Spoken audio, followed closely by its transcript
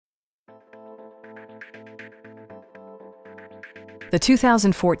the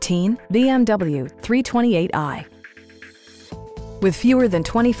 2014 BMW 328i. With fewer than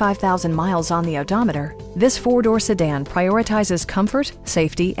 25,000 miles on the odometer, this four-door sedan prioritizes comfort,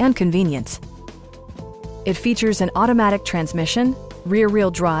 safety, and convenience. It features an automatic transmission,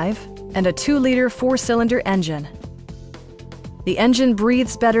 rear-wheel drive, and a 2-liter 4-cylinder engine. The engine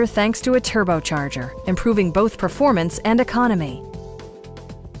breathes better thanks to a turbocharger, improving both performance and economy.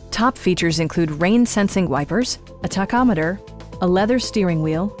 Top features include rain-sensing wipers, a tachometer, a leather steering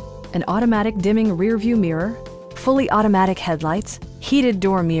wheel, an automatic dimming rear-view mirror, fully automatic headlights, heated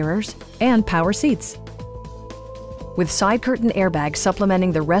door mirrors, and power seats. With side curtain airbags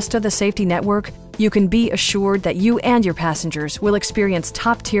supplementing the rest of the safety network, you can be assured that you and your passengers will experience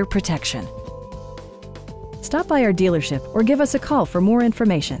top-tier protection. Stop by our dealership or give us a call for more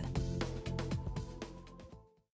information.